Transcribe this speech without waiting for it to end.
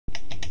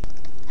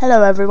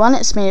Hello everyone,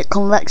 it's me at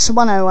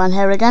Convex101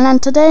 here again,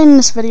 and today in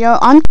this video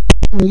I'm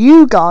teaching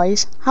you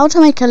guys how to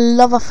make a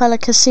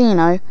Loverfellas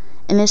casino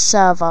in his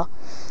server.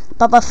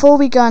 But before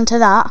we go into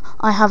that,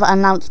 I have an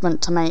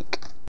announcement to make.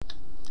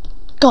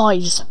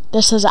 Guys,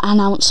 this is an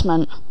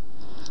announcement.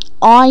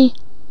 I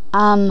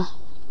am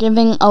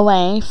giving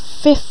away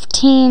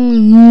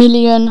 $15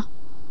 million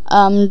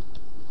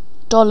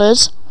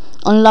dollars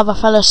on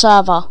Loverfellas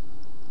server.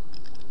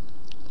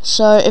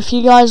 So if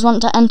you guys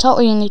want to enter,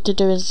 all you need to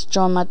do is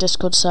join my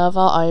Discord server.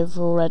 I've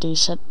already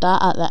said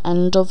that at the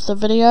end of the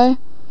video.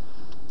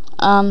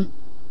 And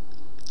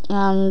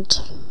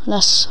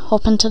let's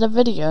hop into the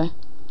video.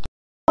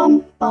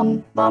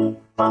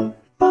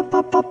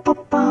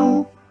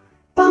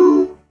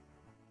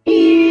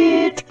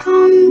 It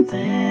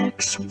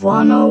Convex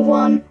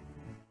 101.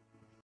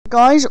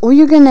 Guys, all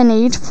you're gonna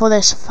need for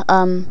this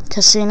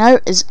casino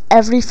is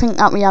everything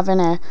that we have in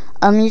here.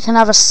 You can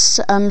have a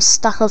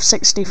stack of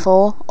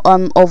 64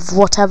 of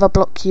whatever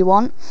block you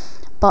want,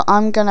 but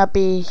I'm gonna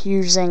be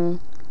using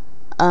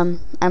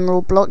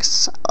emerald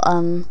blocks.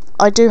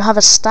 I do have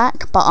a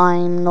stack, but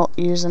I'm not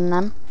using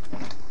them.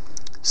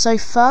 So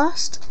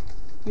first,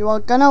 you are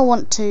gonna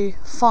want to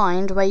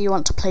find where you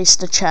want to place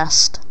the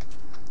chest.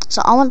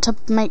 So I want to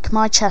make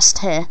my chest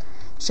here.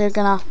 So you're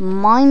gonna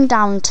mine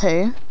down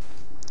to.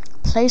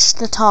 Place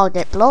the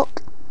target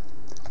block,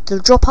 the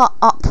dropper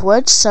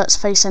upwards so it's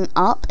facing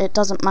up. It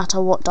doesn't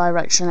matter what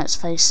direction it's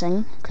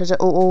facing because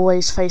it will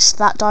always face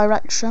that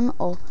direction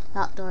or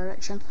that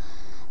direction.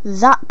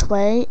 That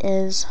way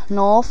is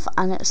north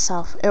and it's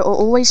south. It will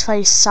always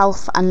face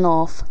south and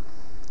north.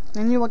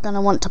 Then you are going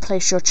to want to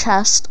place your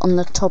chest on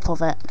the top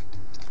of it.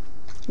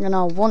 You're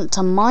going to want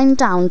to mine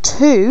down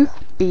 2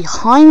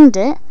 behind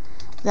it,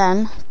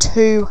 then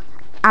 2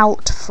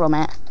 out from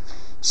it.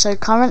 So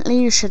currently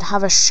you should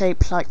have a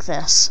shape like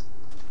this.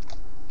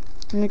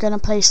 And you're going to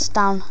place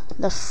down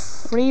the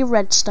 3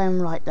 redstone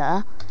right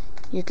there.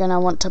 You're going to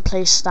want to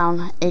place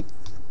down a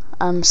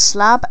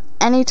slab,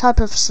 any type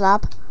of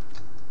slab.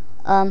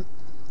 And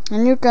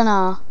you're going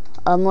to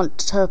want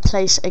to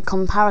place a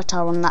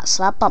comparator on that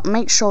slab, but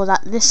make sure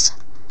that this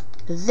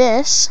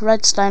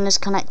redstone is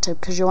connected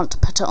because you want to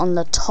put it on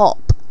the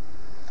top.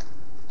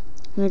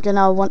 You're going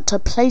to want to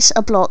place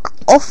a block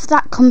off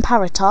that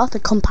comparator. The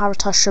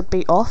comparator should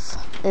be off.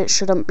 It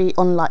shouldn't be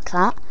on like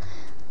that.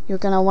 You're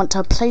going to want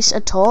to place a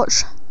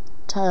torch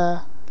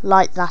to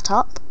light that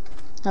up,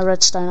 a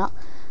redstone up.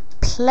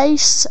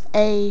 Place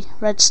a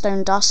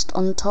redstone dust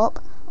on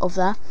top of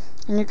there.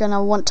 And you're going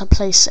to want to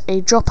place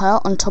a dropper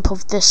on top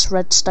of this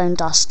redstone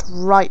dust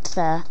right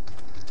there.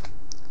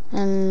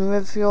 And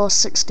with your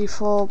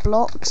 64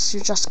 blocks,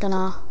 you're just going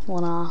to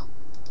want to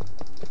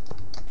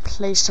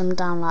place them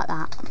down like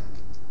that.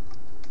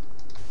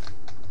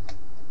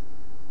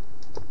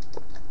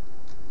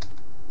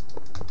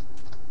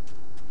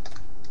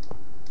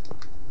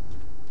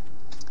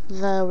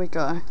 There we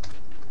go.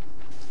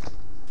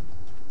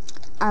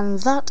 And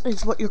that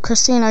is what your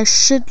casino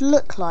should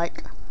look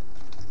like.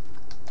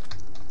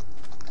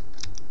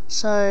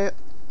 So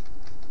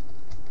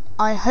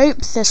I hope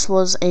this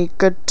was a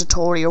good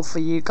tutorial for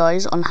you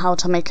guys on how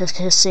to make a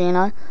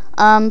casino.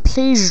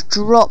 Please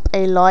drop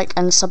a like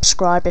and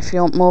subscribe if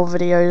you want more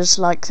videos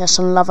like this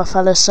on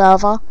Loverfellas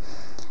server.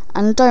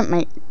 And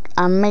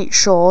make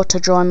sure to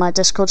join my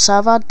Discord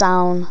server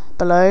down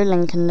below,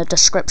 link in the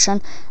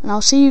description, and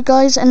I'll see you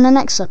guys in the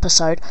next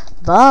episode.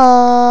 Bye.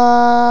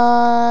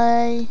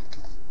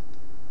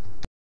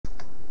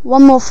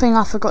 One more thing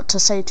I forgot to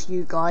say to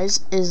you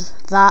guys is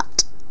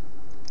that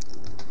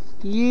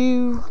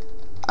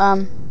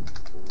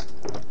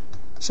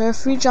so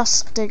if we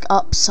just dig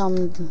up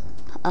some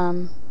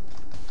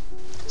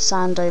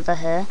sand over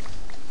here,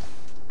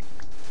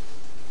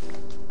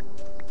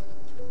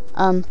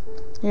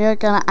 you're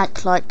gonna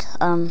act like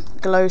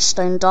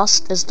glowstone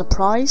dust is the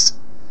prize.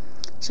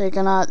 So you're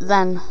gonna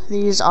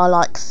these are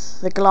like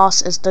the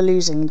glass is the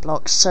losing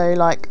blocks. So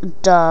like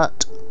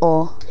dirt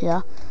or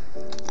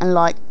and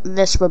like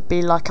this would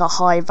be like a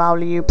high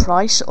value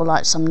price or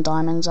like some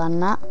diamonds and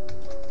that.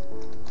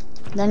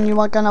 Then you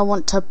are gonna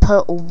want to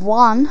put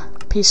 1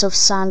 piece of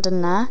sand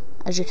in there.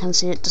 As you can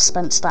see, it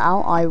dispensed that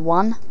out. I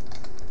won.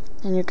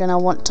 Then you're gonna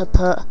want to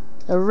put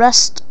the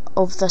rest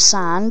of the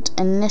sand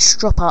in this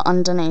dropper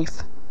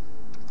underneath.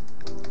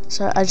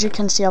 So as you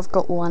can see, I've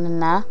got 1 in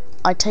there.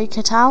 I take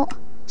it out,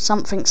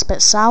 something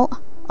spits out,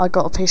 I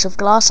got a piece of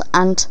glass,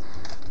 and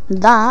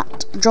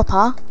that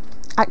dropper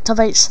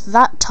activates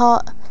that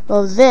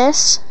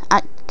this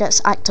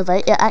gets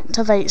activated. It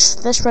activates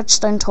this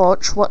redstone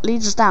torch, what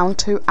leads down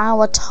to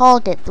our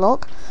target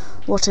block,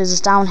 what is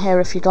down here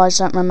if you guys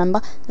don't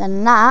remember.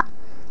 Then that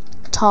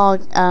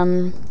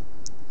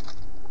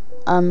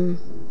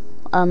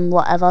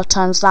whatever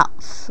turns that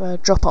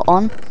dropper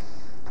on.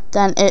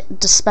 Then it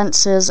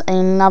dispenses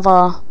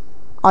another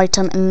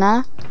item in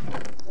there,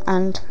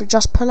 and we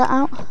just pull it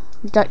out,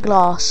 we get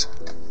glass.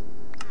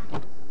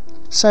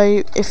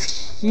 So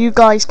if you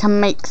guys can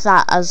make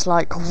that as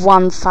like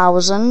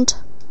 1,000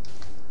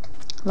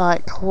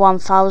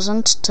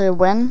 to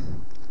win,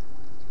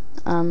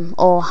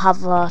 or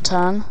have a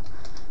turn.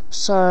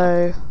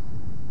 So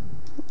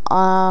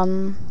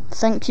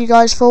thank you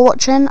guys for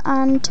watching,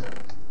 and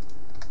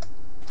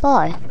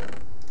bye.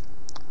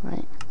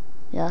 Right,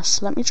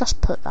 yes, let me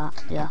just put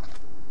that, yeah.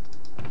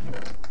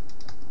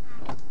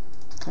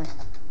 Okay.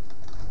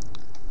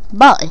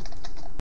 Bye.